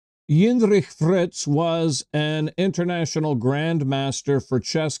Jindřich Fritz was an international grandmaster for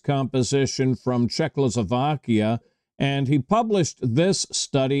chess composition from Czechoslovakia, and he published this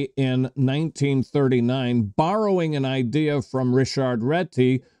study in 1939. Borrowing an idea from Richard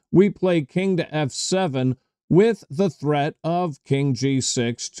Reti, we play king to f7 with the threat of king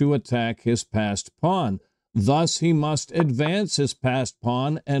g6 to attack his passed pawn. Thus, he must advance his passed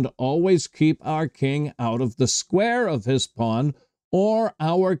pawn and always keep our king out of the square of his pawn, or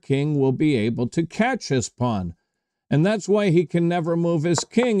our king will be able to catch his pawn. And that's why he can never move his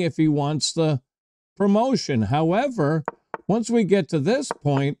king if he wants the promotion. However, once we get to this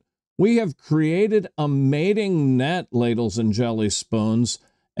point, we have created a mating net, ladles and jelly spoons,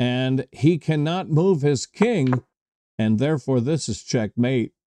 and he cannot move his king, and therefore this is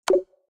checkmate.